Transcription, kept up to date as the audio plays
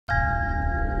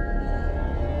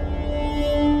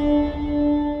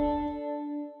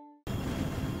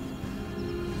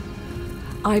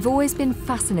I've always been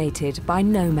fascinated by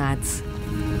nomads.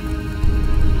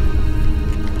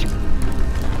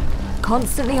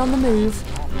 Constantly on the move.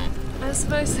 That's the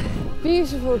most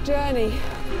beautiful journey.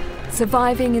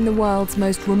 Surviving in the world's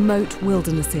most remote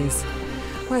wildernesses.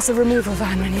 Where's the removal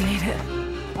van when you need it?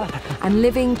 And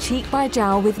living cheek by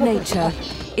jowl with nature,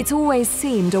 it's always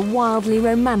seemed a wildly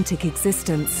romantic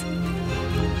existence.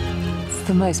 It's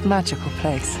the most magical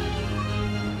place.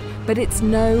 But it's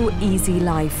no easy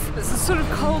life. It's the sort of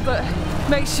cold that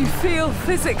makes you feel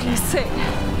physically sick.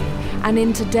 And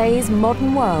in today's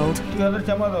modern world,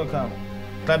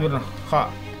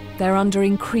 they're under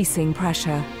increasing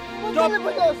pressure.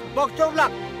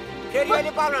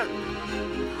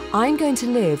 I'm going to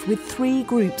live with 3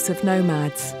 groups of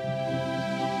nomads.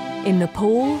 In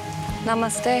Nepal,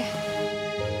 Namaste.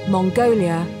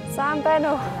 Mongolia,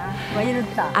 Sambeno.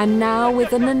 and now with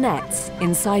the Nomads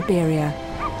in Siberia.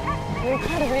 An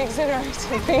incredibly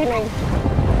exhilarating feeling.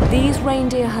 These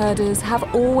reindeer herders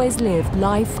have always lived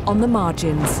life on the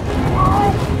margins.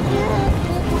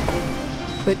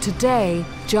 But today,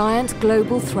 giant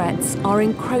global threats are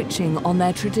encroaching on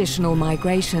their traditional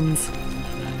migrations.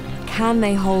 Can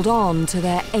they hold on to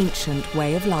their ancient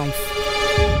way of life?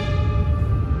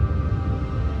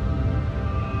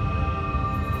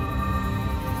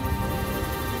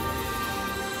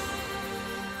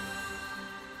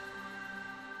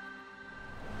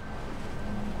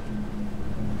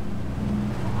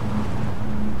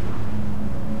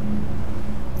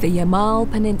 The Yamal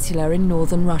Peninsula in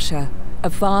northern Russia, a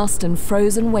vast and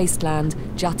frozen wasteland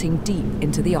jutting deep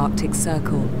into the Arctic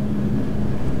Circle.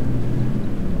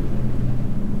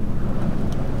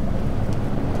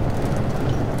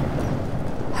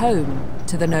 Home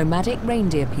to the nomadic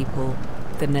reindeer people,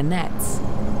 the Nomads.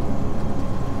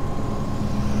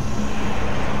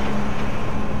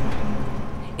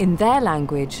 In their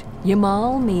language,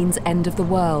 Yamal means end of the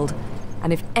world,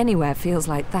 and if anywhere feels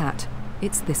like that,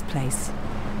 it's this place.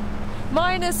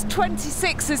 Minus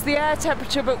 26 is the air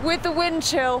temperature, but with the wind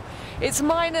chill, it's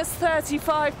minus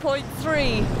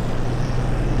 35.3.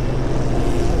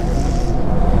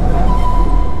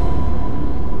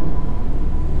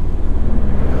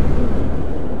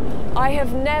 I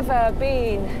have never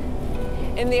been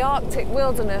in the Arctic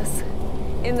wilderness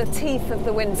in the teeth of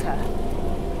the winter.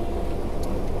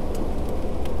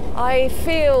 I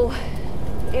feel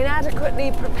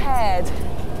inadequately prepared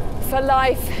for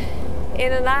life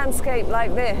in a landscape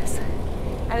like this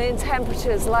and in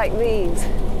temperatures like these.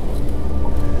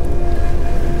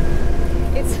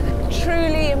 It's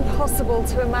truly impossible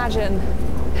to imagine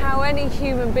how any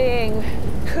human being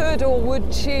could or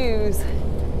would choose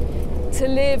to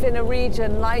live in a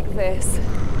region like this.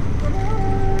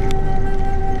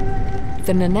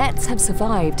 The Nomads have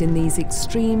survived in these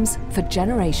extremes for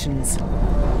generations.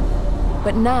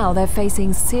 But now they're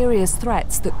facing serious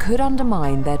threats that could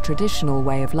undermine their traditional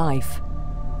way of life.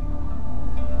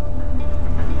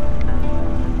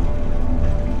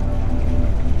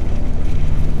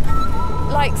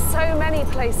 Like so many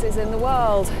places in the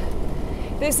world,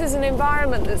 this is an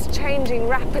environment that's changing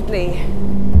rapidly.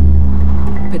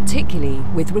 Particularly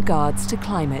with regards to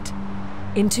climate.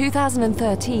 In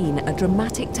 2013, a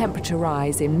dramatic temperature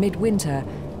rise in midwinter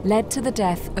led to the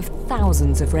death of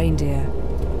thousands of reindeer.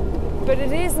 But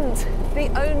it isn't the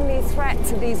only threat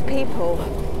to these people.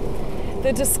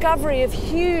 The discovery of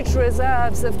huge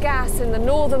reserves of gas in the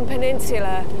northern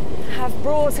peninsula have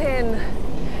brought in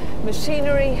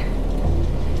machinery,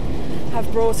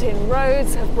 have brought in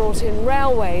roads, have brought in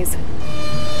railways.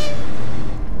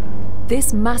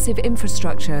 This massive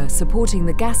infrastructure supporting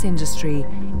the gas industry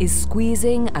is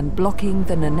squeezing and blocking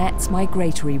the Nomads'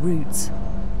 migratory routes.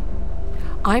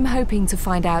 I'm hoping to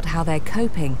find out how they're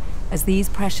coping as these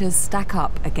pressures stack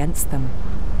up against them.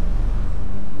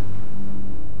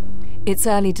 It's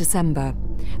early December,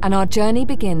 and our journey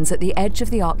begins at the edge of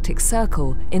the Arctic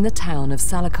Circle in the town of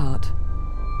Salakart.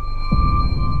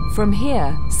 From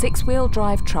here, 6-wheel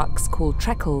drive trucks called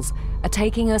Trekkels are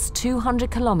taking us 200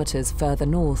 kilometers further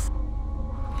north.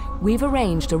 We've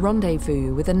arranged a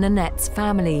rendezvous with a Nomads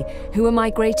family who are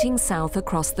migrating south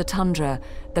across the tundra,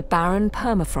 the barren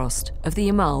permafrost of the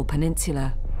Yamal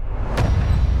Peninsula.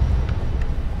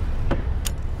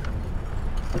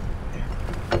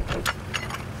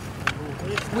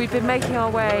 We've been making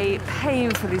our way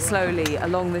painfully slowly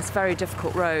along this very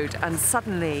difficult road, and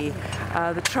suddenly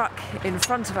the truck in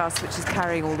front of us, which is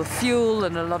carrying all the fuel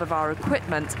and a lot of our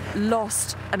equipment,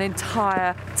 lost an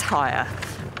entire tyre.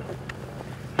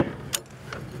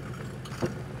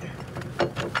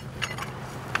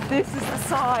 This is the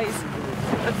size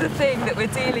of the thing that we're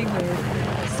dealing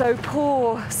with. So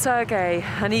poor Sergei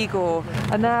and Igor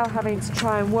are now having to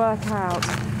try and work out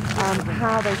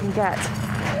how they can get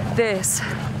this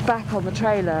back on the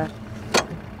trailer.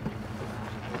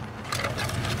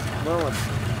 Мама,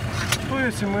 что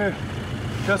если мы...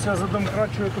 Сейчас я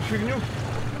задомкрачу эту фигню?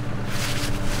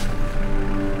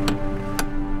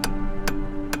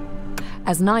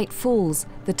 As night falls,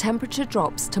 the temperature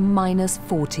drops to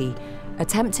 -40.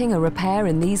 Attempting a repair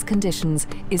in these conditions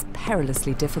is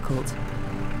perilously difficult.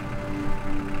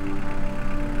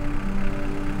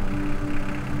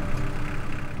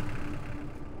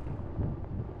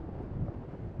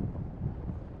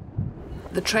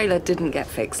 The trailer didn't get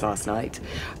fixed last night,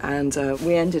 and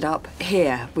we ended up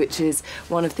here, which is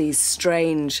one of these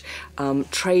strange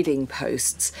trading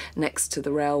posts next to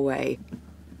the railway.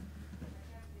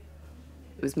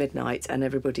 It was midnight, and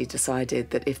everybody decided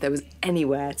that if there was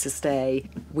anywhere to stay,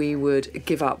 we would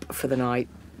give up for the night.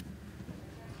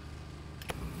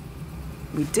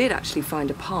 We did actually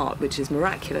find a part which is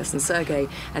miraculous, and Sergei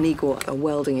and Igor are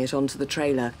welding it onto the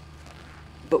trailer.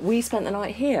 But we spent the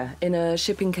night here in a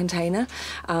shipping container,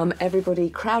 everybody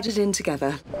crowded in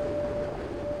together.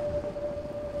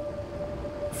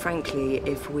 Frankly,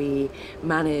 if we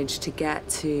manage to get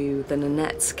to the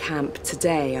Nomads camp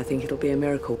today, I think it'll be a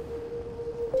miracle.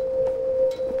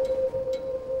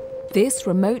 This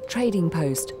remote trading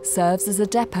post serves as a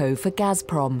depot for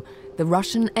Gazprom, the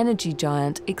Russian energy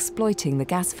giant exploiting the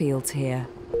gas fields here.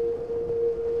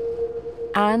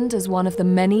 And as one of the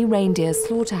many reindeer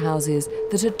slaughterhouses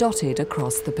that are dotted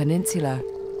across the peninsula.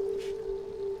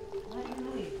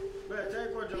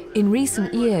 In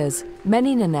recent years,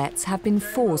 many Nomads have been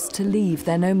forced to leave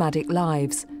their nomadic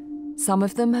lives. Some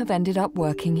of them have ended up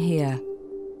working here.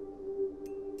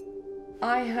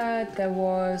 I heard there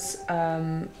was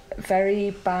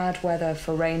very bad weather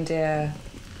for reindeer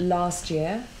last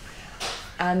year,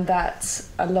 and that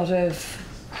a lot of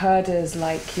herders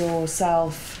like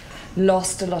yourself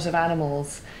lost a lot of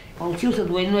animals. Получился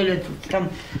двойной лет. Там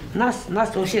нас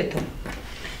вообще там.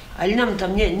 А нам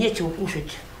там нечего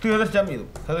кушать. Ты это тямиду,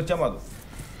 это тямаду.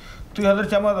 Ты это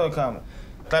тямаду кам.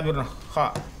 Табирно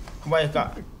ха.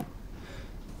 Хвайка.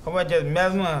 Хвайка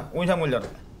мязма унчамулер.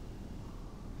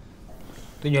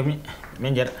 Ты не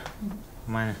меньдер.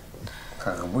 Мань.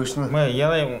 Как обычно. Мы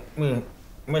делаем, мы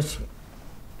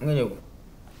не.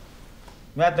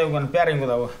 Я то он пярингу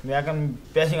того. Я kan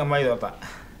пясинга майдота.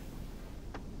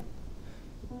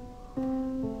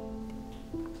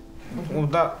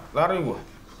 Да, дарыгу.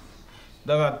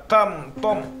 Дага там,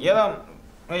 том, я там,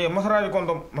 махрави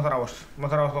кондом махраваш,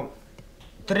 махраваш.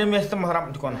 3 месяца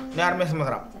махрам тикон, не 4 месяца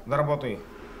махрам, заработаю.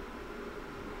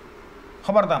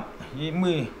 Хабардам, и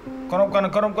мы, коробка не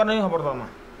хабардам.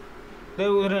 Ты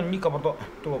уже не хабардо,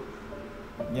 то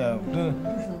я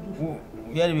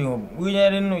не вижу.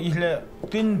 Уйнярину, если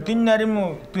ты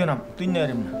нарим, ты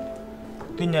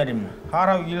нарим.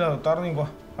 Харав ила тарнинго,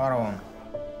 хараван.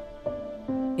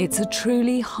 It's a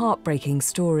truly heartbreaking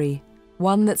story,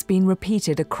 one that's been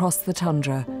repeated across the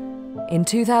tundra. In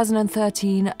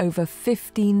 2013, over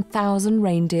 15,000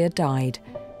 reindeer died,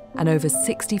 and over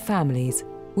 60 families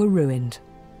were ruined.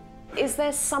 Is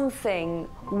there something,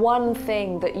 one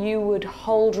thing that you would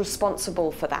hold responsible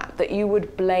for that you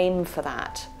would blame for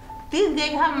that?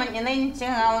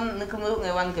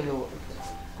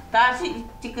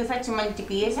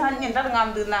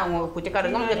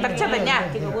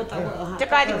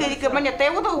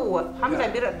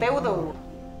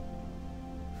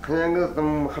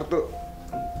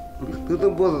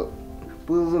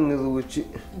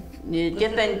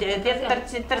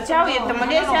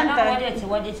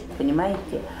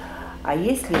 Понимаете? А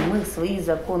если мы свои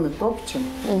законы топчем,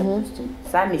 допустим,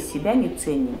 сами себя не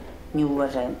ценим, не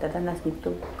уважаем, тогда нас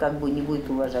никто как бы не будет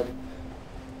уважать.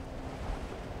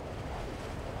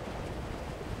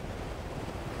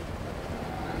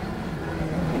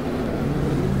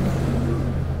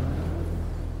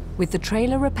 With the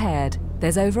trailer repaired,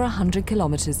 there's over 100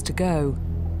 kilometers to go.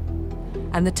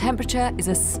 And the temperature is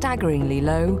a staggeringly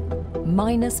low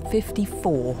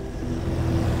 -54.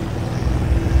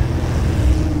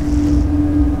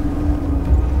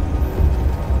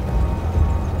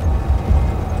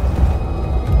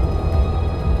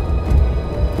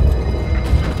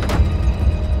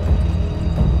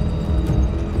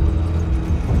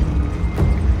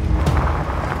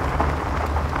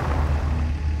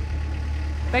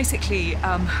 Basically,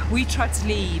 we tried to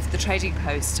leave the trading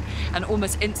post, and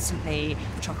almost instantly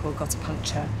the truckle got a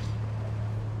puncture.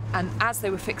 And as they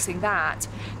were fixing that,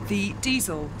 the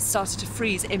diesel started to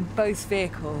freeze in both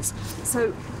vehicles,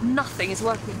 so nothing is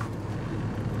working.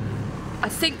 I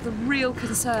think the real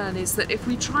concern is that if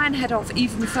we try and head off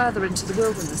even further into the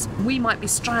wilderness, we might be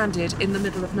stranded in the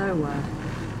middle of nowhere.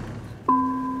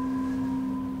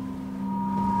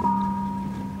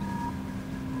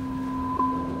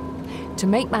 To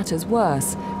make matters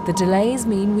worse, the delays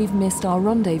mean we've missed our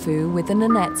rendezvous with the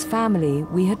Nanette's family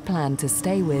we had planned to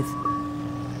stay with.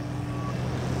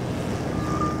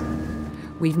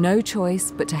 We've no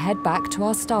choice but to head back to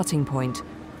our starting point,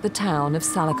 the town of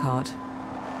Salakot.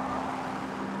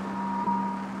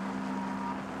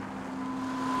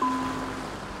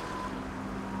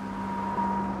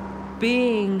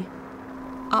 Being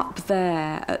up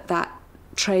there at that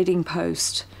trading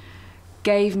post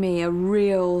gave me a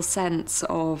real sense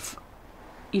of,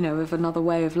 of another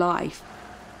way of life.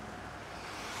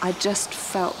 I just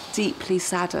felt deeply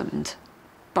saddened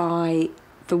by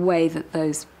the way that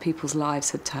those people's lives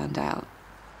had turned out.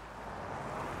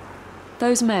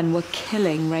 Those men were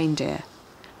killing reindeer.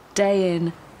 Day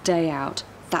in, day out,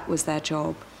 that was their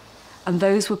job. And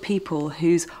those were people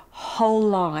whose whole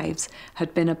lives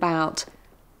had been about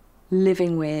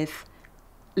living with,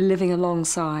 living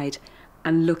alongside,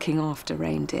 and looking after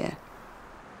reindeer.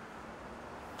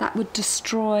 That would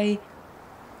destroy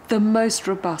the most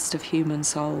robust of human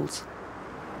souls.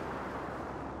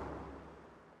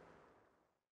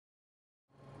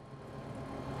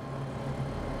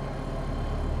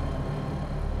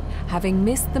 Having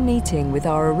missed the meeting with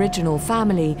our original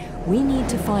family, we need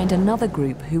to find another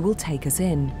group who will take us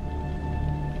in.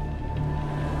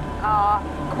 Our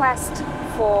quest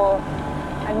for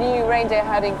a new reindeer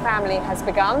herding family has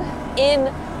begun in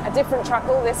a different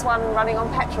truckle, this one running on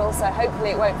petrol, so hopefully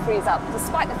it won't freeze up,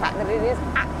 despite the fact that it is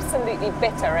absolutely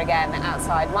bitter again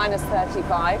outside,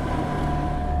 -35.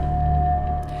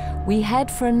 We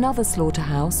head for another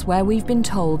slaughterhouse where we've been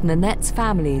told Nanette's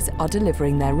families are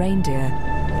delivering their reindeer.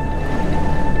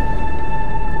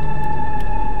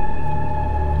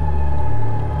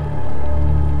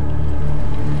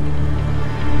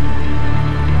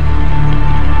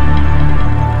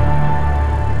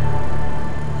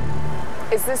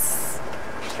 Is this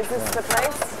the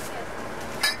place?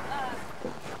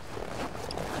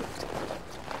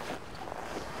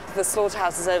 The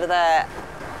slaughterhouse is over there.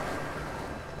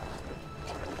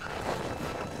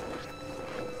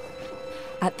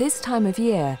 At this time of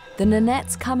year, the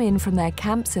Nanettes come in from their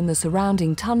camps in the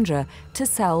surrounding tundra to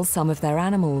sell some of their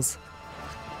animals.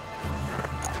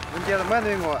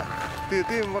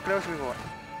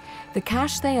 The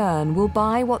cash they earn will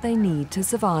buy what they need to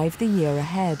survive the year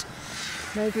ahead.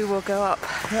 Maybe we'll go up.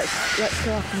 Let's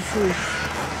go up and see.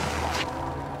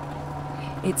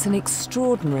 It's an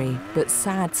extraordinary but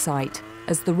sad sight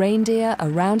as the reindeer are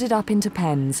rounded up into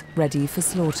pens ready for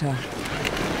slaughter.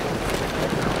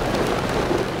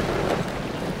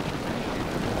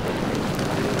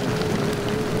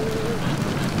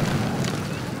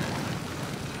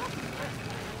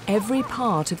 Every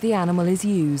part of the animal is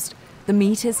used. The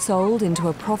meat is sold into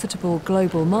a profitable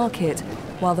global market,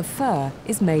 while the fur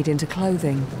is made into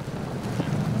clothing.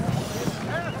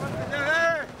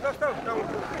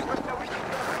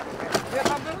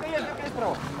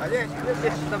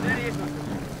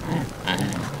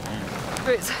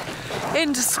 It's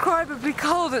indescribably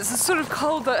cold. It's the sort of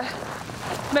cold that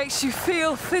makes you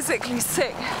feel physically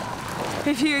sick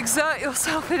if you exert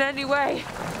yourself in any way.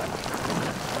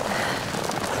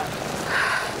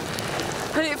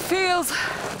 And it feels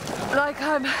like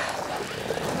I've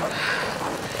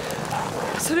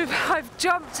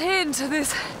jumped into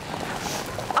this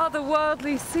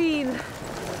otherworldly scene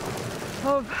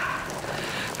of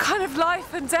kind of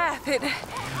life and death.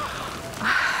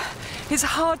 It's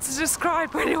hard to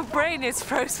describe when your brain is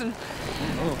frozen.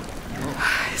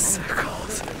 It's so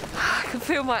cold. I can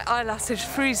feel my eyelashes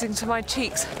freezing to my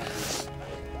cheeks.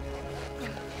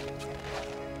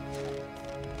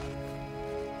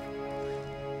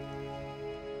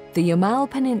 The Yamal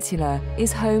Peninsula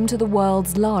is home to the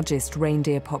world's largest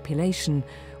reindeer population,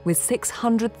 with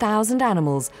 600,000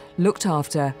 animals looked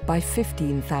after by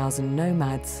 15,000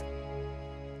 nomads.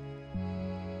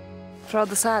 It's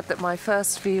rather sad that my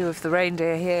first view of the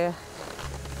reindeer here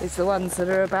is the ones that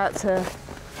are about to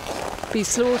be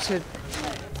slaughtered.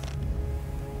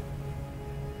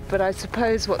 But I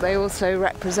suppose what they also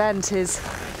represent is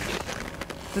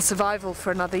the survival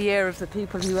for another year of the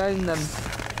people who own them.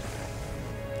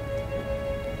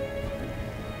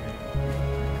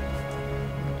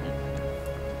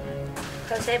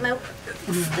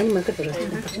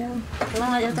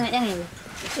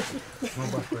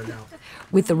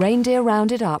 With the reindeer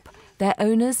rounded up, their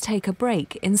owners take a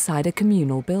break inside a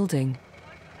communal building.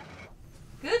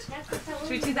 Good? Should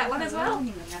we do that one as well?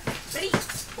 Ready?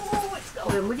 Oh, let's go.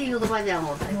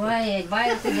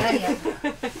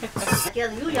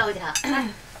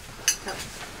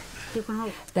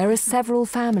 There are several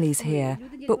families here,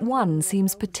 but one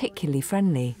seems particularly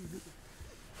friendly.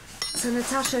 So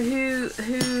Natasha,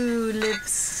 who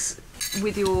lives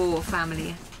with your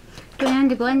family?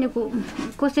 And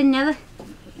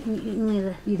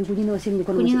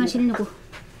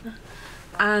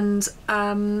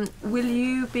will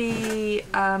you be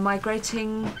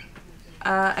migrating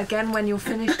again when you're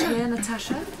finished here,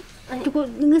 Natasha?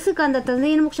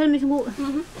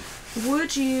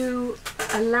 Would you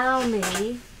allow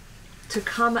me to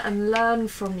come and learn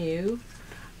from you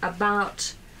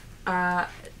about the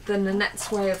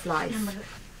Nanette's way of life?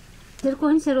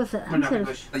 Women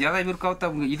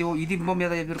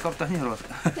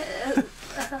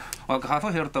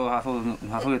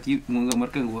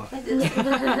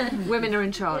are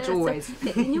in charge, always.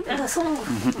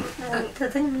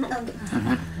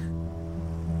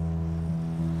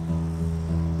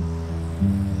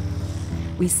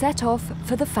 We set off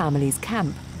for the family's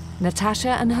camp, Natasha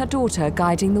and her daughter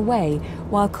guiding the way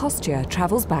while Kostya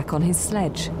travels back on his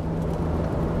sledge.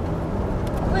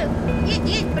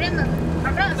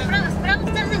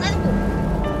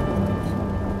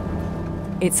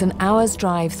 It's an hour's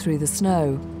drive through the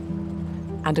snow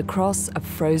and across a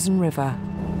frozen river.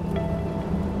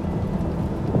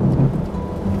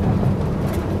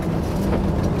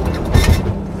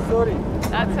 Sorry.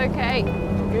 That's okay.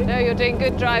 No, you're doing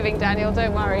good driving, Daniel,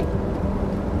 don't worry.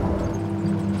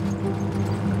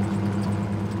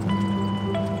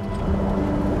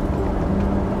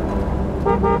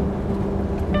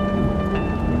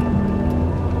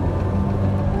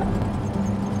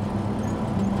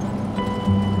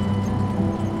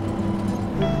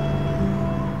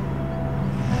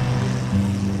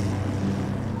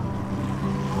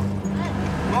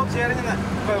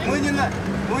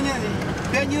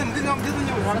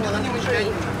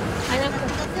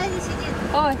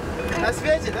 Ой. На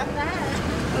связи, да?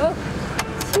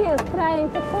 She is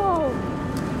trying to call.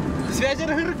 Связи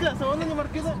рыгырка, соны не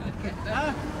маркиза.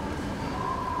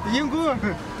 Юнгу.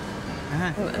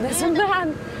 There's a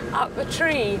man up the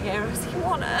tree here. I was thinking,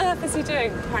 what on earth is he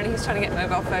doing? Apparently he's trying to get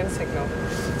mobile phone signal.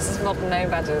 This is modern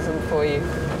nomadism for you.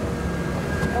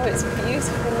 Oh, it's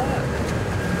beautiful, look.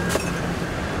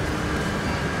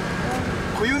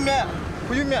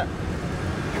 Хуюмя.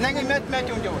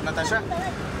 Natasha.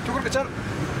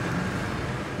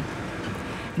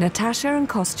 Natasha and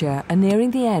Kostya are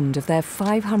nearing the end of their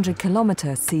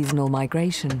 500-kilometre seasonal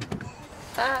migration.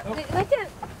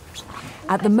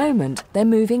 At the moment, they're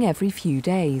moving every few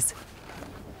days.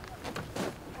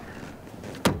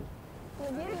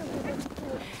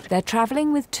 They're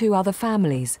travelling with two other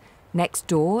families. Next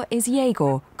door is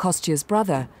Yegor, Kostya's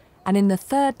brother, and in the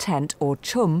third tent, or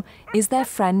chum, is their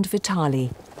friend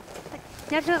Vitaly.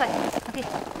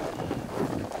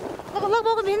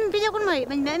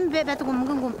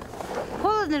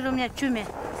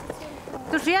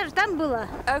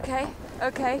 Okay,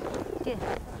 okay.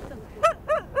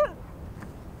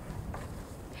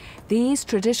 These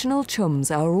traditional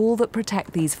chums are all that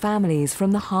protect these families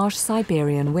from the harsh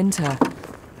Siberian winter.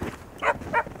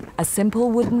 A simple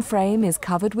wooden frame is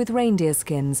covered with reindeer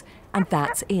skins, and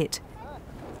that's it.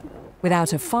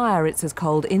 Without a fire, it's as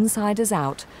cold inside as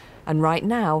out, and right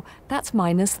now, that's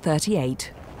minus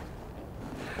 38.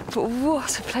 But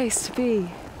what a place to be.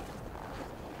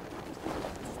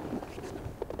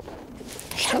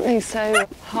 Something so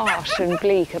harsh and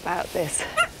bleak about this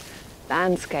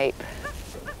landscape.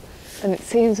 And it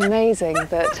seems amazing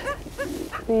that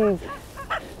these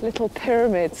little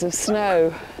pyramids of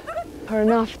snow are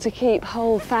enough to keep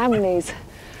whole families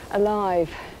alive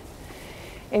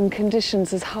in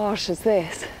conditions as harsh as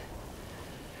this.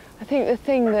 I think the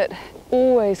thing that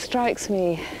always strikes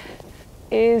me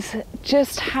is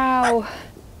just how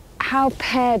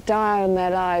pared down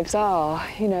their lives are.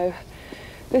 You know,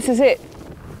 this is it.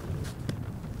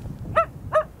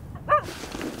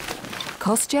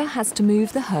 Kostya has to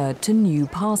move the herd to new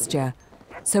pasture.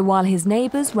 So while his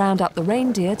neighbours round up the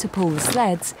reindeer to pull the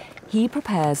sleds, he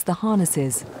prepares the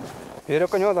harnesses.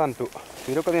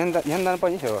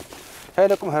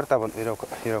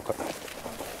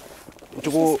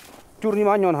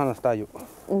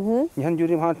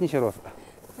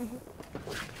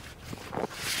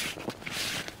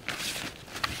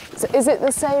 So is it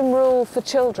the same rule for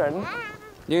children?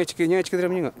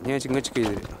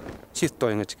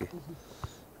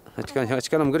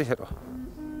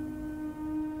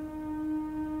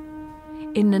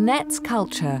 In Nanette's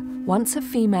culture, once a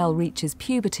female reaches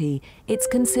puberty, it's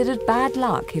considered bad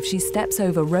luck if she steps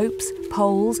over ropes,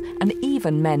 poles, and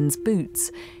even men's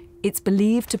boots. It's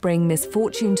believed to bring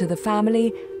misfortune to the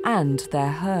family and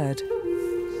their herd.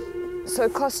 So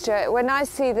Kostya, when I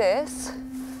see this,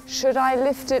 should I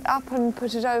lift it up and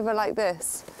put it over like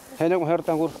this?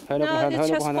 No, it's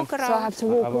just walk So I around. have to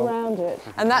walk around it.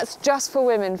 And that's just for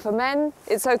women. For men,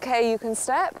 it's okay, you can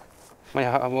step?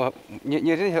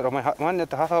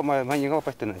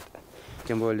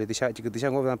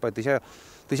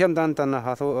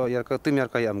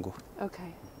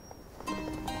 Okay.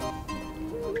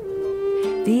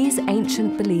 These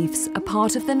ancient beliefs are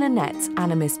part of the Nomads'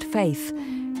 animist faith.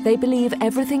 They believe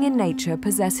everything in nature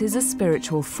possesses a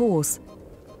spiritual force.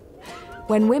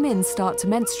 When women start to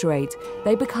menstruate,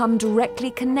 they become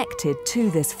directly connected to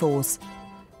this force,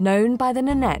 known by the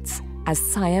Nomads as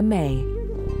Saya May.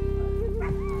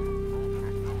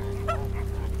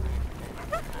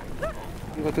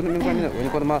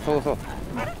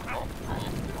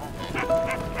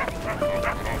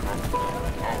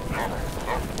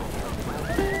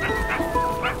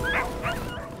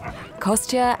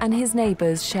 Kostya and his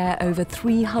neighbours share over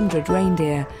 300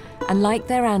 reindeer, and like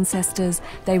their ancestors,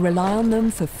 they rely on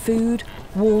them for food,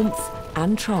 warmth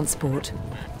and transport.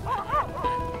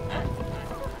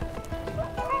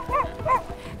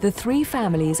 The three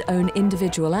families own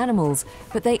individual animals,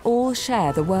 but they all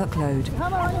share the workload.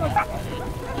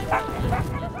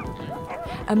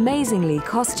 Amazingly,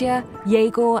 Kostya,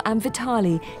 Yegor and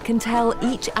Vitali can tell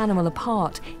each animal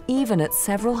apart, even at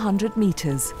several hundred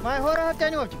meters.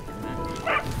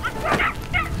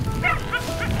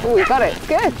 Oh, we got it.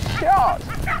 Good shot.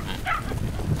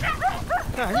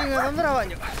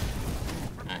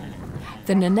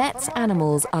 The Nomads'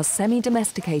 animals are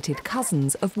semi-domesticated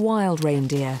cousins of wild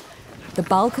reindeer. The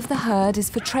bulk of the herd is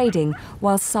for trading,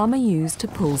 while some are used to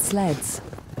pull sleds.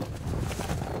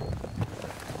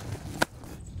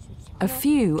 A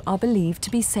few are believed to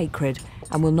be sacred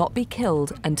and will not be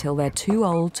killed until they're too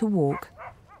old to walk.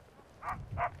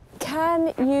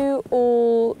 Can you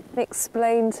all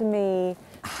explain to me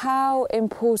how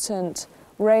important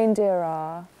reindeer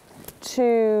are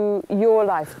to your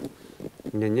life?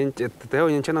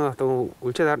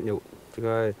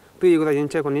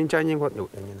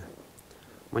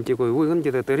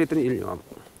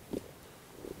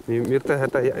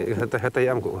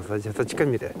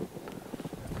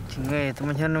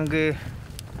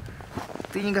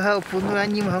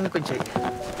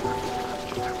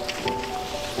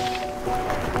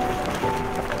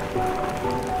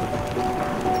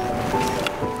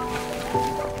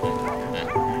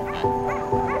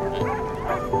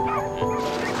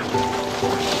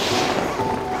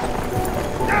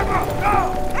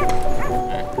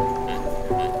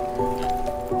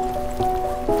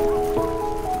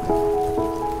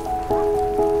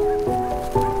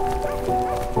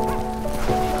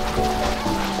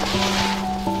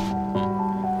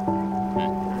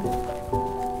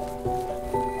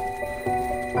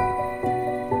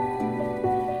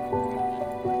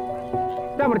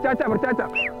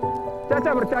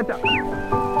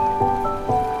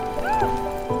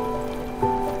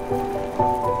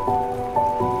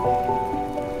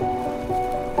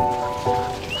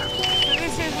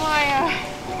 This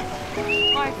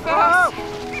is my first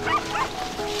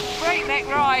breakneck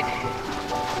ride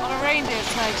on a reindeer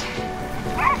sled.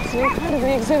 It's an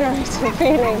incredibly exhilarating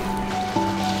feeling.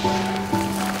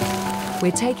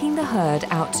 We're taking the herd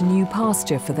out to new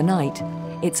pasture for the night.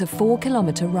 It's a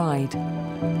 4-kilometre ride.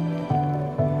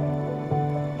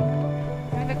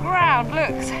 And the ground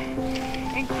looks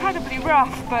incredibly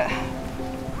rough, but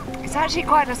it's actually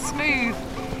quite a smooth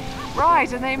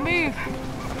ride, and they move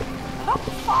a lot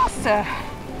faster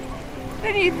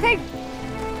than you'd think.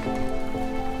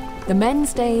 The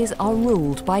men's days are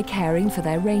ruled by caring for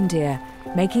their reindeer,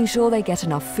 making sure they get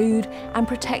enough food and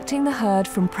protecting the herd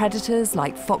from predators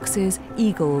like foxes,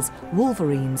 eagles,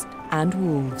 wolverines and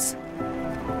wolves.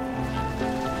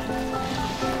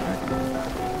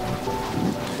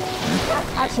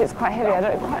 Actually, it's quite hilly. I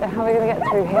don't quite know how we're going to get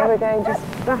through here. We're going just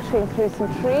splashing through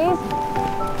some trees.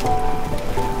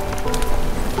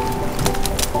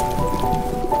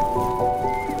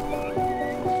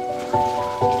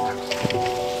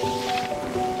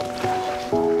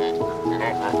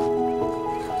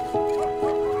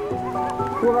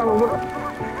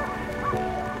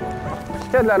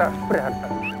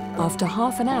 After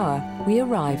half an hour, we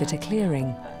arrive at a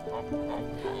clearing.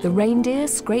 The reindeer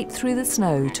scrape through the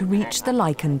snow to reach the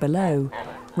lichen below.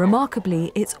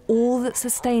 Remarkably, it's all that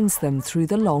sustains them through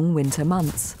the long winter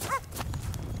months.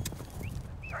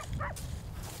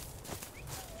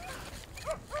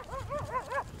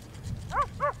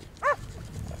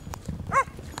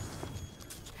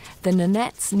 The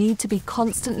Nonettes need to be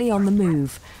constantly on the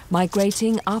move,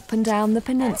 migrating up and down the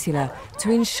peninsula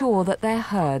to ensure that their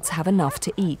herds have enough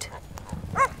to eat.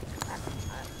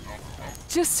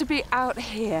 Just to be out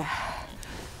here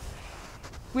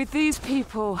with these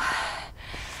people,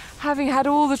 having had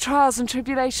all the trials and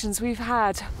tribulations we've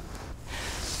had.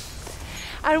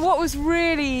 And what was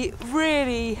really,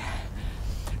 really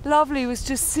lovely was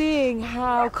just seeing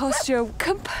how Kostya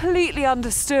completely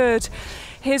understood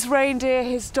his reindeer,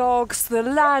 his dogs, the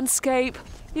landscape.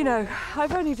 You know,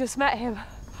 I've only just met him.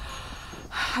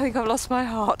 I think I've lost my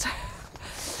heart.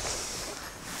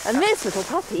 And this little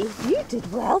puppy, you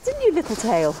did well, didn't you, Little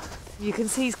Tail? You can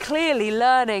see he's clearly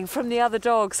learning from the other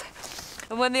dogs.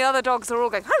 And when the other dogs are all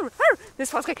going, "Arr, arr,"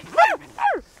 this one's going, "Arr,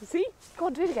 arr." See? Go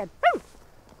on, do it again. "Arr,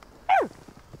 arr."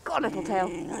 Go on, Little Tail.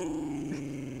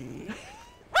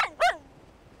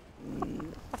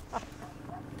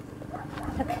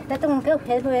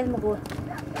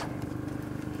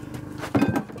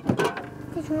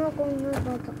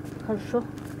 Хорошо,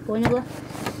 поняла.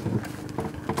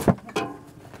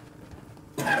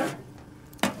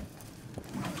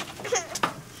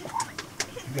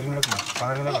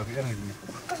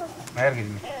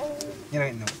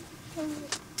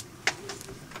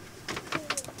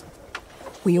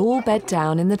 We all bed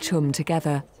down in the chum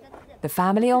together, the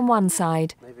family on one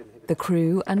side, the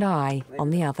crew and I on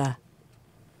the other.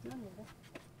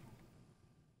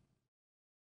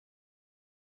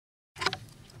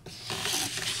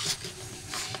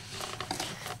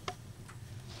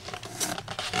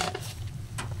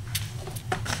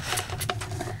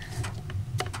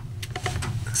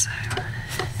 So,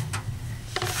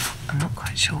 I'm not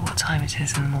quite sure what time it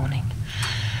is in the morning.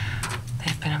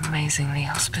 They've been amazingly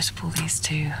hospitable, these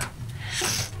two.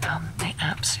 They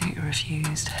absolutely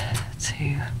refused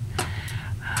to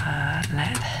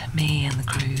let me and the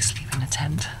crew sleep in a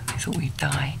tent. They thought we'd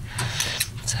die.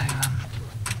 So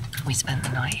we spent the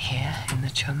night here in the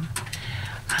chum,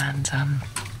 and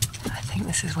I think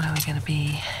this is where we're going to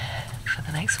be for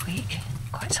the next week.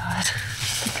 Quite tired.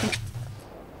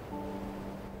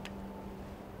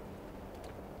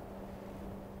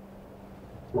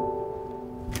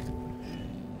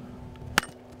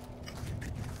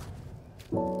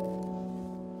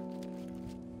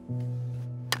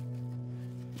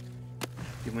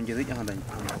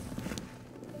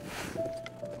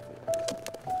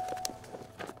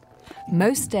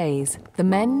 Most days, the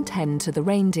men tend to the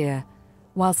reindeer,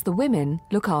 whilst the women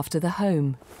look after the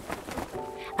home.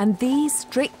 And these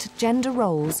strict gender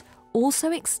roles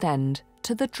also extend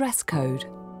to the dress code.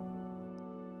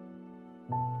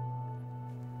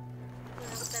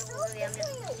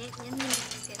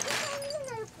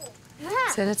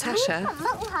 So Natasha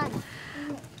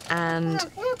and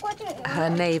her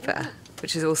neighbour,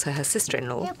 which is also her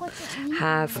sister-in-law,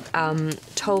 have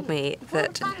told me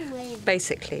that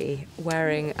basically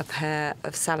wearing a pair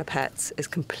of salopettes is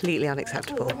completely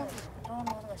unacceptable.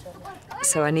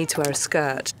 So I need to wear a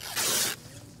skirt.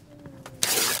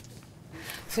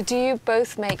 So do you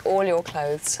both make all your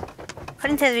clothes?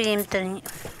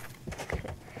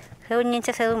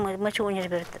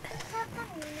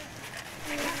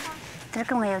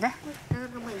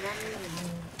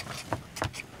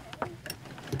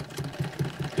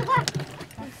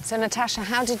 So Natasha,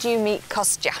 how did you meet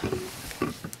Kostya?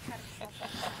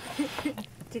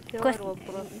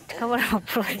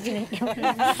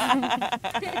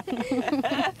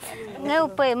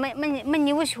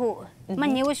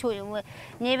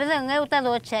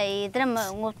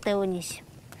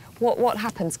 What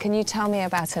happens? Can you tell me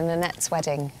about a Nanette's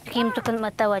wedding?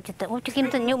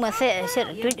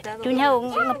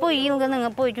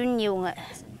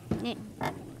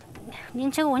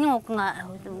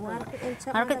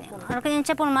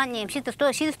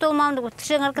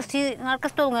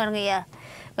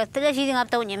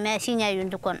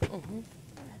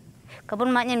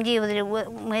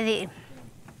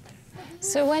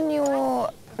 So when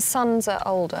your sons are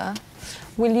older,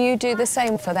 will you do the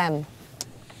same for them?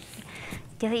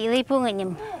 Okay,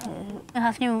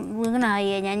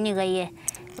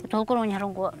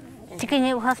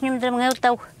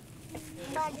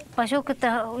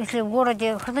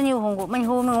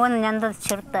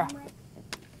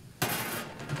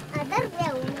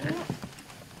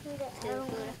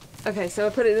 so I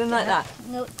put it in like that.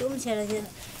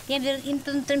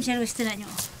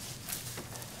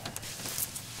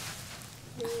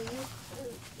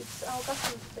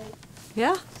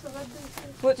 Yeah?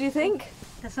 What do you think?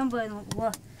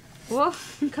 What?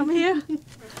 Come here.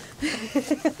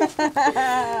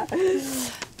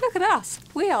 Look at us.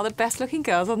 We are the best looking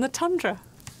girls on the tundra.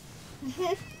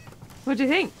 What do you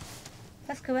think?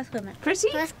 Pretty?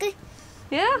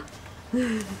 Yeah?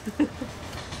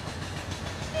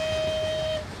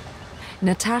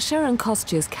 Natasha and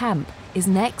Kostya's camp is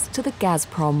next to the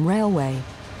Gazprom railway.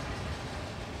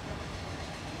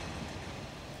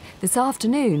 This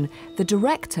afternoon, the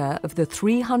director of the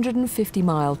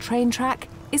 350-mile train track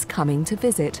is coming to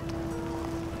visit.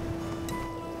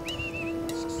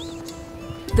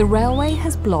 The railway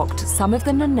has blocked some of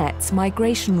the Nomads'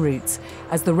 migration routes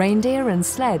as the reindeer and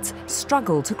sleds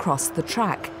struggle to cross the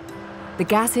track. The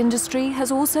gas industry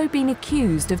has also been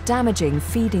accused of damaging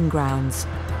feeding grounds.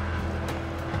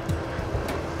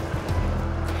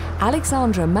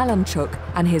 Alexandra Malamchuk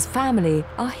and his family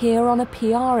are here on a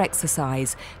PR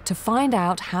exercise to find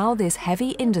out how this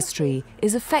heavy industry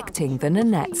is affecting the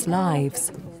Nomads'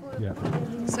 lives. Yeah.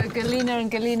 So Galina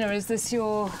and Galina, is this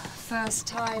your first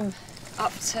time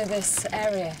up to this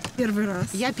area? Первый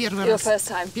раз. Я первый раз. Your first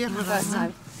time? Первый First раз.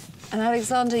 time. And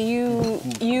Alexander,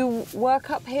 you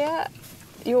work up here?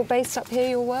 You're based up here,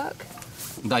 your work?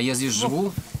 Да, я здесь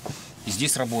живу и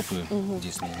здесь работаю.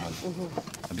 Здесь нормально.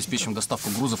 Обеспечиваем доставку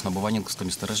грузов на Баваненковское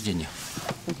месторождение.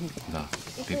 Да,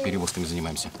 перевозками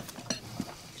занимаемся.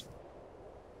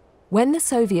 When the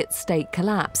Soviet state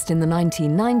collapsed in the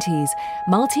 1990s,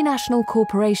 multinational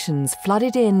corporations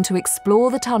flooded in to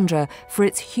explore the tundra for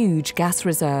its huge gas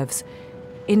reserves.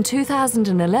 In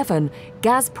 2011,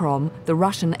 Gazprom, the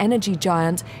Russian energy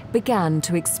giant, began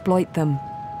to exploit them.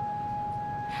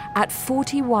 At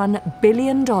 $41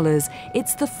 billion,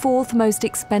 it's the fourth most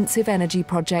expensive energy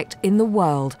project in the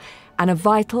world and a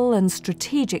vital and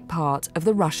strategic part of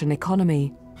the Russian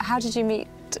economy. How did you meet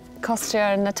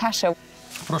Kostya and Natasha?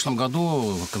 В прошлом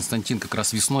году Константин как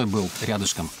раз весной был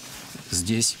рядышком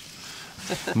здесь.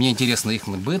 Мне интересно их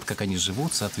быт, как они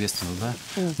живут, соответственно, да.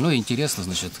 Ну и интересно,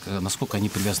 значит, насколько они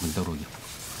привязаны к дороге.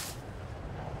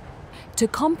 To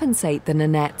compensate the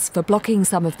Nomads for blocking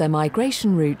some of their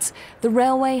migration routes, the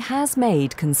railway has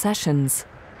made concessions.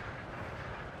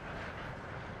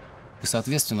 И,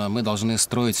 соответственно, мы должны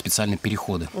строить специальные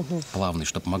переходы плавные,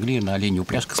 чтобы могли на оленей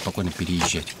упряжках спокойно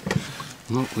переезжать.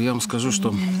 Ну, я вам скажу,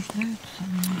 что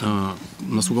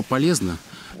насколько полезно.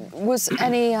 Was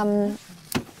any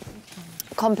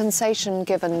compensation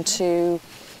given to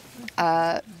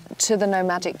the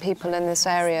nomadic people in this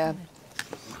area?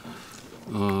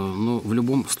 Ну, в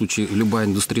любом случае, любая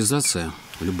индустриализация,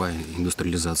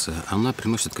 она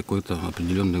приносит какой-то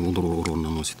определенный урон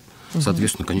наносит.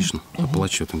 Соответственно, конечно,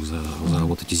 оплачивают им за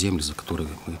вот эти земли, за которые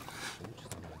мы.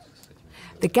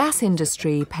 The gas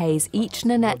industry pays each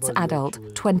Nomads adult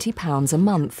 £20 a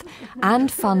month and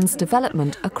funds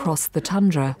development across the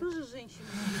tundra.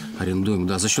 Арендуем,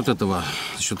 да. За счет этого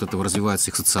развивается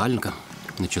их социальника,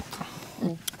 значит,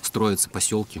 строятся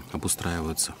поселки,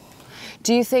 обустраиваются.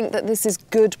 Do you think that this is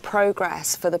good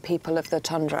progress for the people of the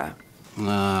tundra?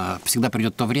 Всегда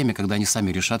придет то время, когда они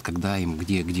сами решат, когда им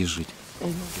где жить.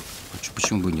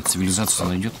 Почему бы нет? Цивилизацию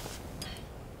найдет.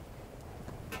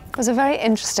 It was a very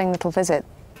interesting little visit.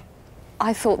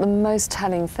 I thought the most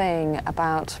telling thing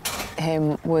about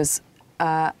him was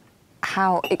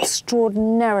how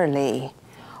extraordinarily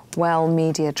well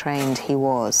media trained he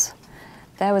was.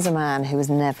 There was a man who was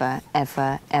never,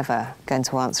 ever, ever going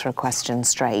to answer a question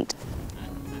straight.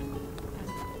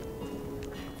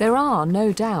 There are,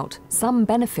 no doubt, some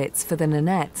benefits for the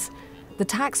Nomads. The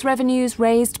tax revenues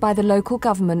raised by the local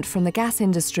government from the gas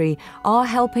industry are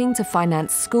helping to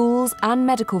finance schools and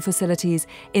medical facilities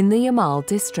in the Yamal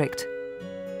district.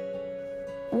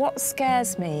 What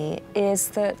scares me is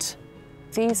that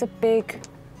these are big,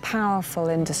 powerful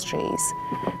industries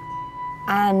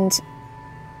and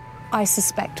I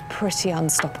suspect pretty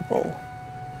unstoppable.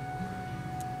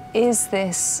 Is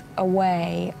this a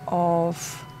way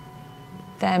of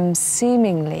them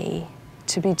seemingly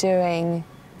to be doing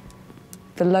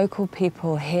the local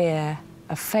people here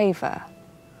a favour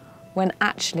when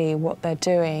actually what they're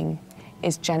doing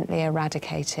is gently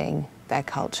eradicating their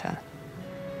culture?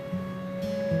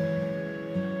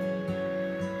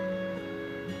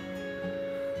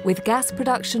 With gas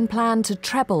production planned to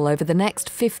treble over the next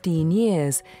 15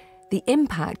 years, the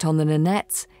impact on the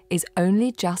Nomads is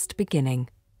only just beginning.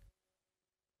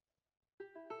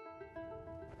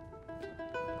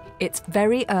 It's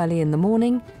very early in the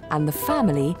morning and the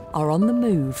family are on the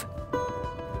move.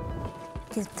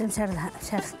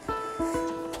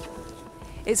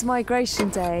 It's migration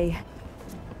day,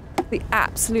 the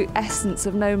absolute essence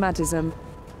of nomadism.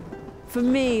 For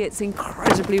me, it's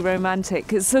incredibly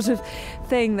romantic. It's sort of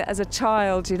thing that as a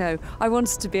child, you know, I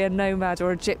wanted to be a nomad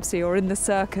or a gypsy or in the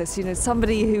circus, you know,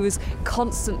 somebody who was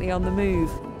constantly on the move.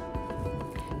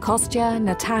 Kostya,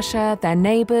 Natasha, their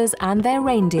neighbours and their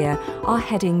reindeer are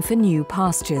heading for new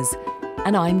pastures,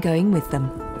 and I'm going with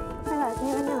them.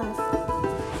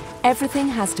 Everything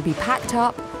has to be packed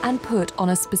up and put on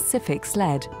a specific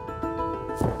sled.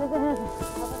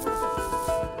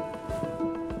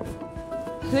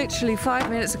 Literally 5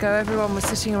 minutes ago, everyone was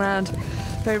sitting around,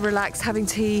 very relaxed, having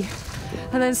tea,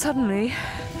 and then suddenly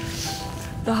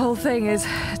the whole thing is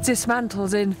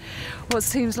dismantled in what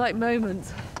seems like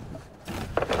moments.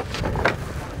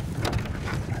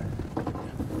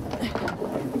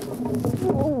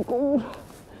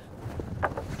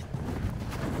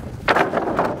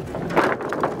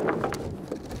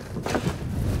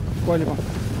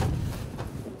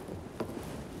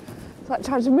 It's like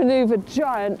trying to maneuver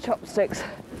giant chopsticks.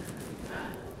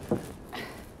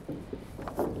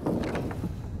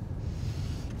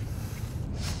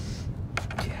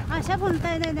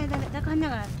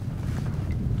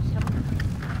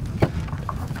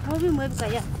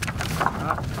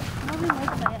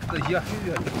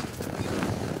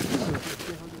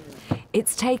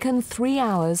 It's taken 3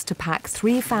 hours to pack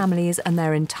 3 families and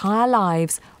their entire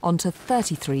lives onto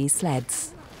 33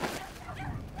 sleds.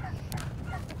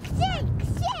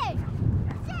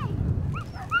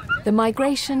 The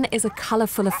migration is a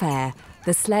colourful affair.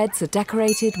 The sleds are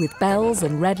decorated with bells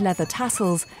and red leather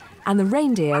tassels, and the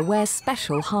reindeer wear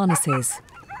special harnesses.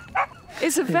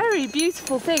 It's a very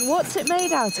beautiful thing. What's it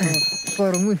made out of?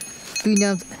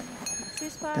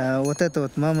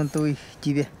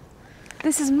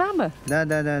 This is mammoth.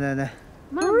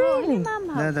 Really?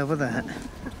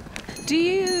 Do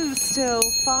you still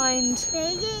find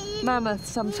mammoth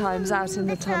sometimes out in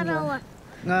the tundra?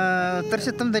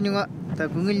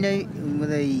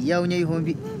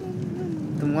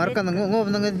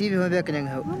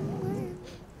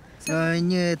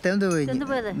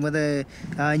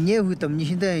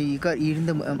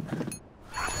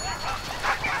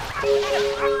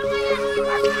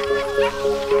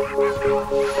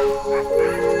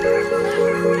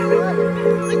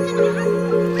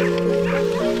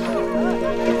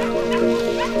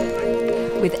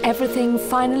 With everything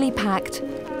finally packed,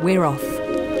 we're off.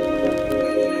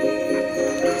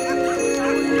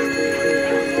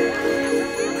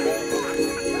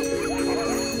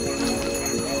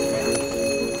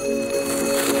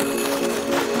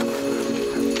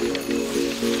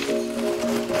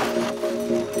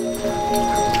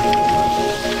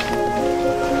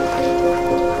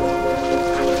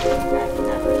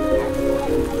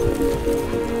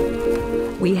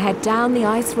 We head down the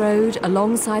ice road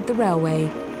alongside the railway,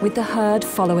 with the herd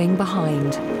following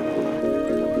behind.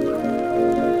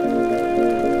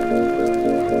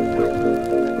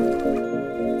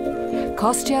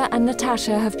 Kostya and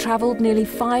Natasha have travelled nearly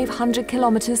 500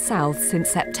 kilometres south since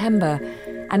September,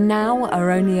 and now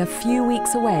are only a few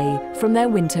weeks away from their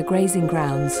winter grazing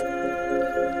grounds.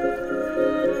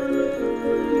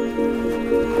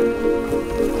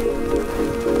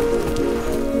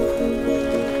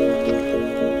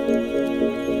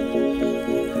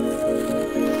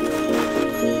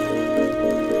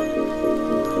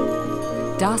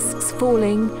 Dusk's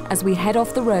falling as we head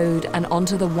off the road and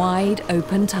onto the wide,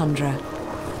 open tundra.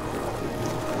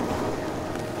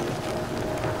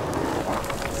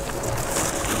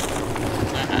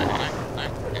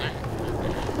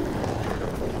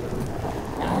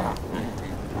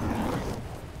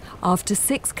 After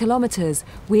 6 kilometres,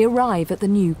 we arrive at the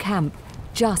new camp,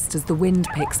 just as the wind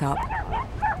picks up.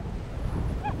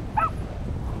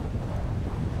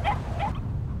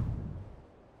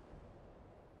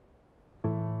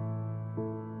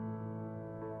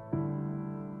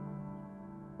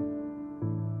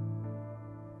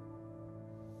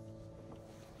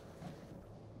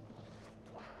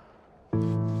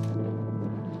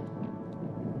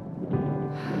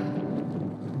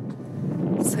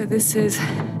 So this is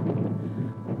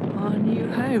our new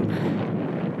home.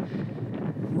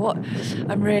 What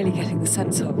I'm really getting the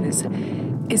sense of is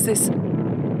this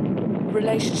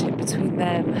relationship between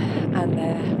them and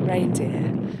their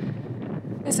reindeer.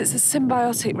 It's a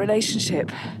symbiotic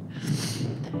relationship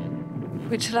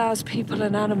which allows people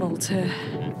and animal to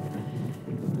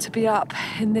be up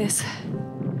in this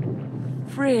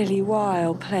really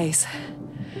wild place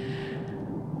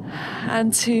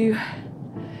and to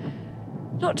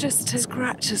not just to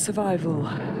scratch a survival,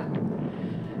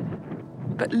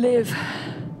 but live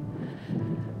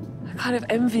a kind of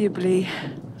enviably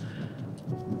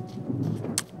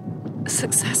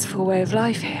successful way of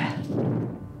life here.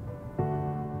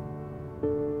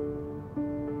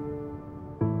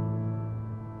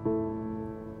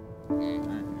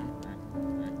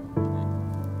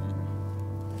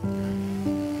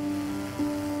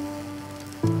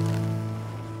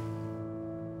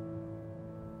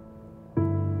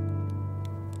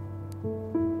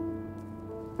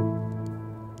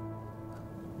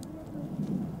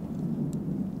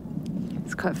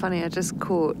 It's quite funny, I just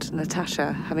caught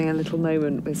Natasha having a little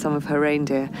moment with some of her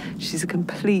reindeer. She's a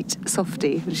complete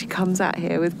softie, and she comes out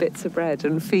here with bits of bread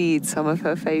and feeds some of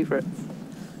her favourites.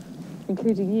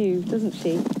 Including you, doesn't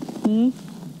she?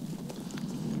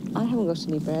 I haven't got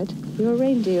any bread. You're a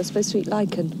reindeer, you're supposed to eat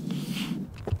lichen.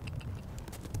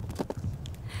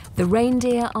 The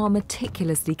reindeer are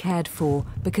meticulously cared for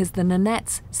because the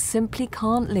Nonettes simply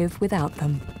can't live without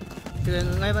them.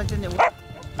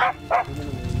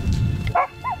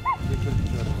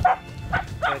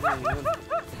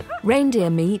 Reindeer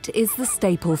meat is the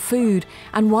staple food,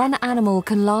 and one animal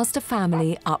can last a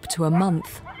family up to a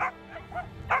month.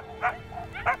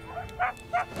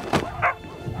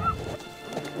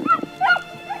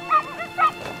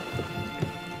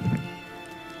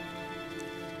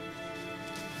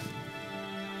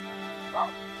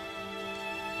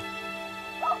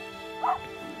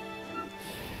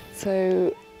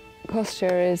 So,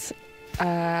 Kostya is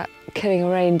killing a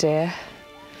reindeer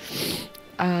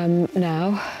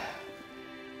now.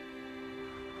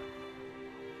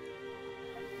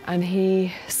 And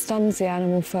he stuns the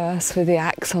animal first with the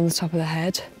axe on the top of the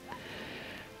head.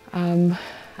 And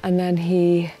then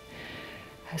he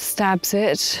stabs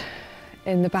it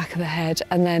in the back of the head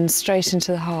and then straight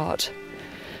into the heart.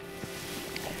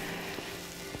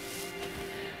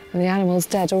 And the animal's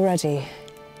dead already.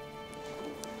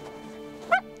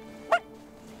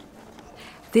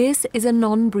 This is a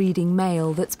non-breeding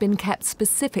male that's been kept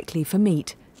specifically for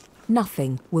meat.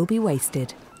 Nothing will be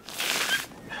wasted.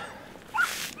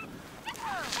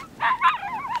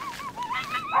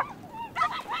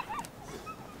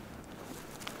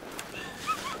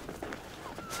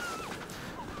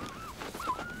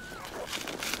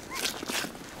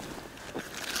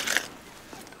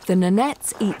 The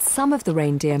Nonettes eat some of the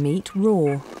reindeer meat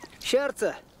raw,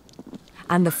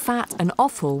 and the fat and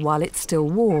offal while it's still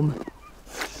warm.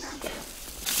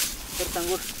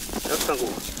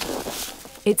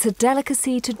 It's a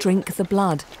delicacy to drink the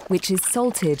blood, which is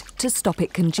salted to stop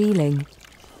it congealing.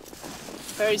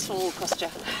 Very small, Kostya.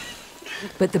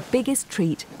 But the biggest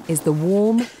treat is the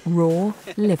warm, raw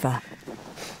liver.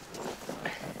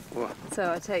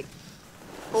 So I take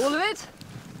all of it,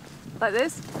 like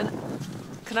this, and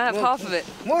can I have half of it?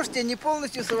 Можете не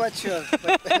полностью сувать всё.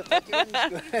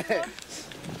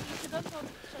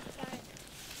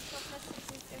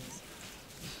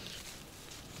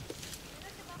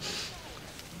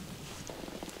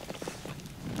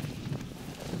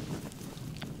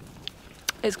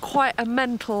 It's quite a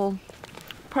mental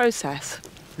process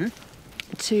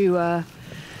to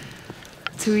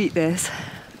eat this.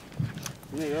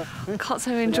 I can't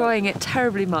say I'm enjoying it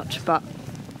terribly much, but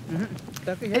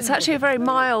it's actually a very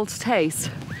mild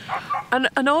taste and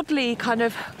an oddly kind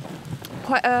of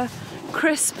quite a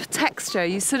crisp texture.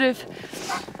 You sort of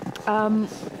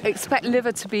expect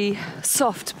liver to be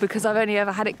soft because I've only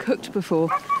ever had it cooked before.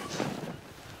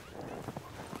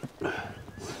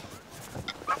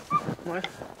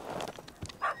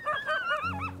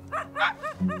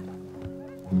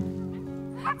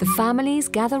 The families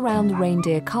gather round the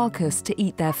reindeer carcass to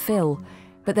eat their fill,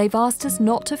 but they've asked us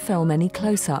not to film any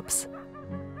close-ups.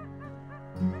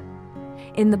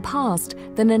 In the past,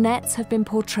 the Nonettes have been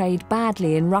portrayed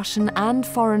badly in Russian and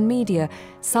foreign media,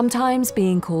 sometimes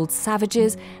being called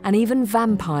savages and even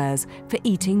vampires for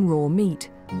eating raw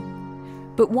meat.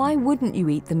 But why wouldn't you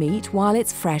eat the meat while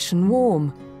it's fresh and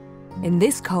warm? In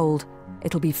this cold,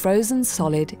 it'll be frozen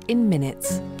solid in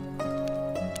minutes.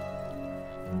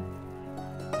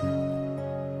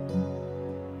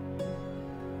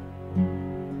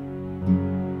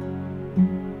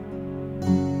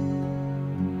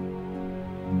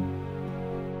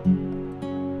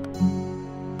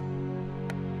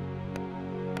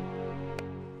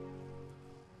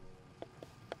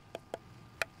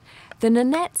 The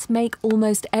Nonettes make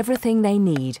almost everything they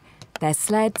need: their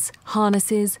sleds,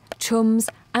 harnesses, chums,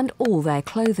 and all their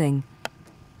clothing.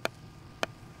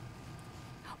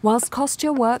 Whilst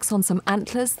Kostya works on some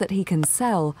antlers that he can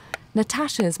sell,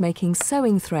 Natasha's making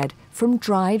sewing thread from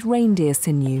dried reindeer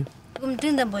sinew.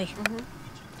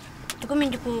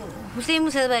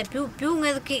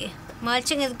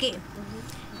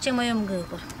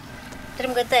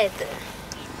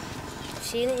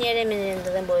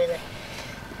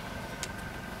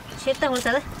 I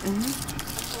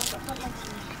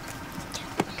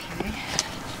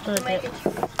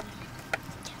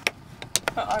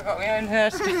got my own hair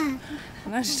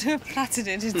and I should have plaited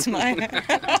it into my hair.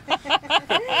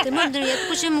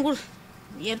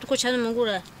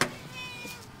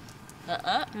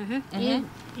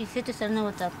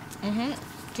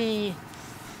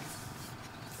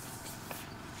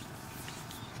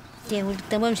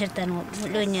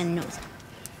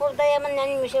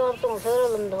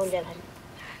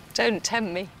 Don't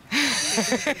tempt me.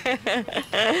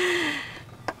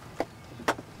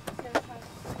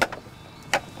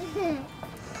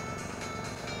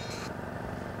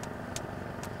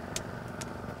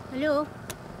 Hello.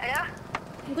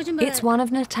 It's one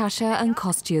of Natasha and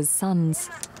Kostya's sons.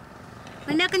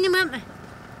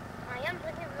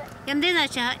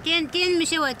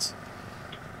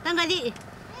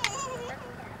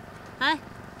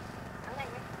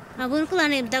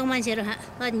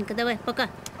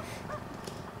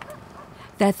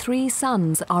 Their 3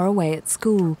 sons are away at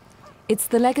school. It's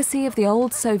the legacy of the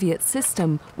old Soviet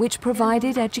system which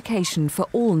provided education for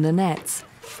all Nonettes.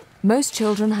 Most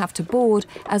children have to board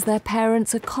as their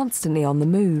parents are constantly on the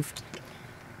move.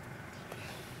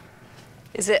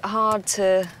 Is it hard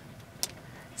to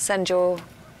send your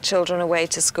children away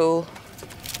to school?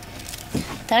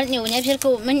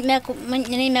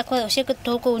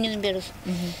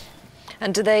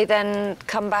 And do they then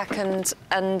come back and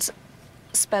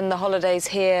spend the holidays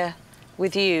here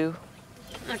with you?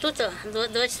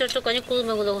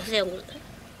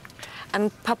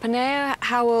 And Papanea,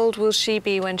 how old will she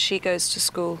be when she goes to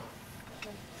school?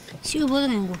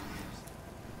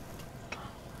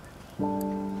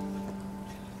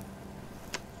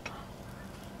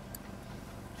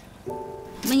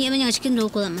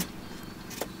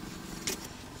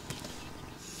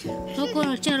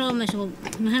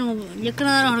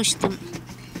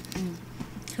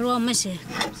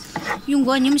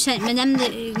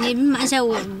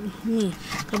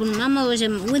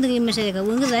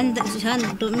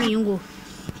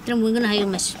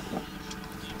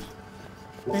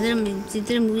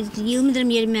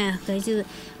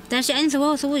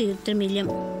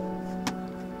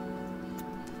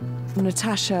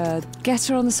 Natasha, get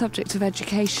her on the subject of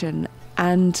education,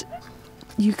 and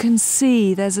you can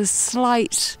see there's a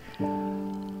slight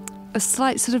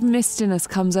sort of mistiness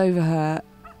comes over her.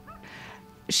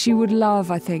 She would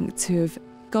love, I think, to have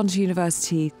gone to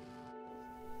university.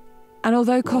 And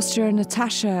although Kostya and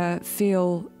Natasha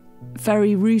feel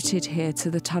very rooted here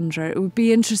to the tundra, it would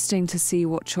be interesting to see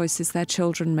what choices their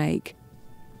children make.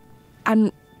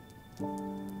 And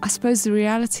I suppose the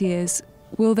reality is,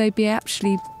 will they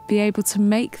actually be able to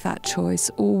make that choice,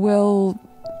 or will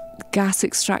gas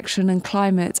extraction and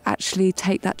climate actually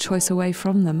take that choice away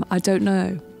from them? I don't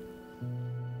know.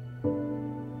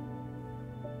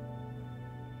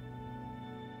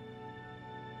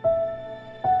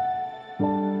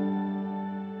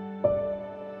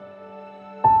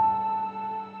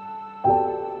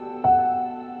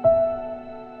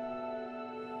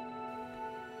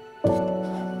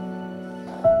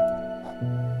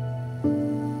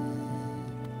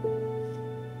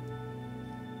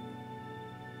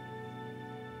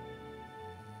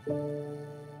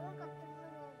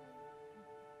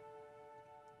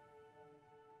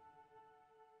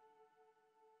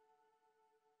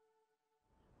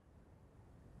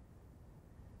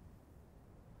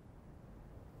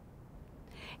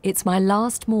 It's my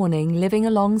last morning living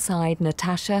alongside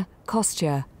Natasha,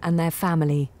 Kostya and their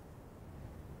family.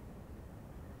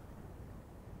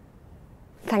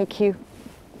 Thank you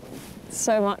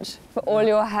so much for all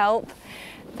your help.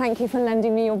 Thank you for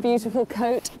lending me your beautiful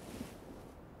coat.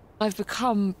 I've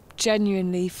become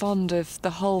genuinely fond of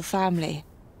the whole family,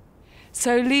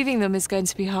 so leaving them is going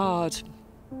to be hard.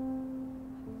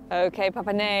 Okay,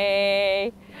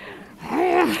 Papanay.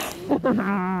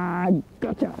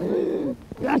 Gotcha.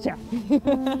 Gotcha.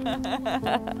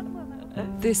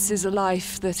 This is a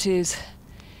life that is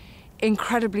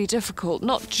incredibly difficult,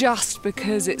 not just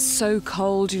because it's so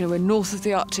cold, you know, we're north of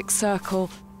the Arctic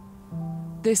Circle.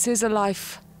 This is a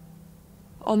life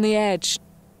on the edge.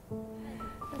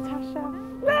 Natasha.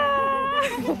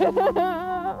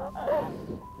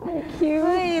 Thank you.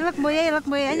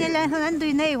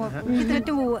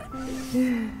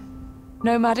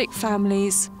 Nomadic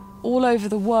families all over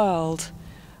the world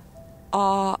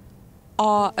are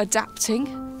adapting,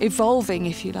 evolving,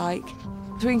 if you like,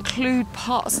 to include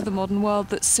parts of the modern world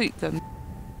that suit them.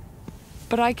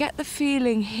 But I get the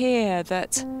feeling here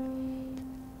that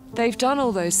they've done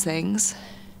all those things,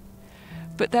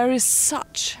 but there is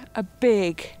such a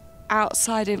big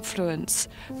outside influence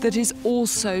that is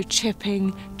also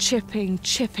chipping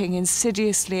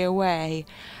insidiously away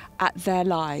at their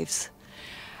lives.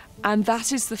 And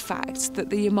that is the fact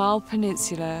that the Yamal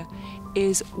Peninsula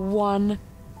is one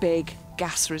big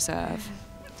gas reserve.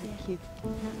 Thank you.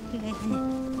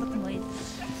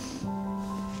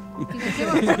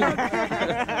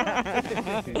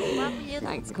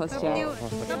 Thanks, Kostya.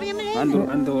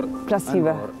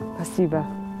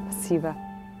 Спасибо.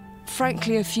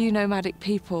 Frankly, a few nomadic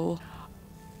people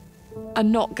are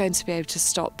not going to be able to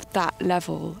stop that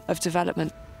level of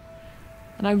development.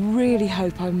 And I really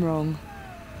hope I'm wrong,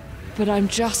 but I'm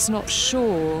just not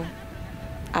sure,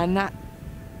 and that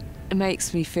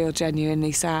makes me feel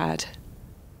genuinely sad.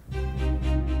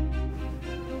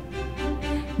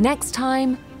 Next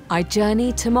time, I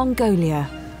journey to Mongolia.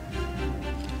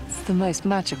 It's the most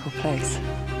magical place.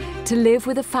 To live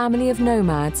with a family of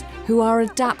nomads who are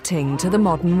adapting to the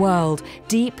modern world,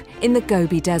 deep in the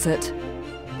Gobi Desert.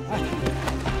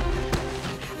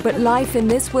 But life in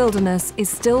this wilderness is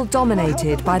still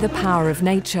dominated by the power of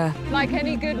nature. Like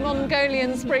any good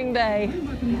Mongolian spring day,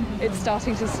 it's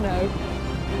starting to snow.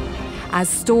 As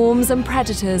storms and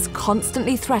predators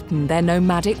constantly threaten their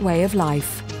nomadic way of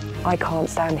life. I can't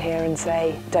stand here and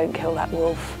say, don't kill that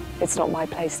wolf. It's not my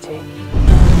place to.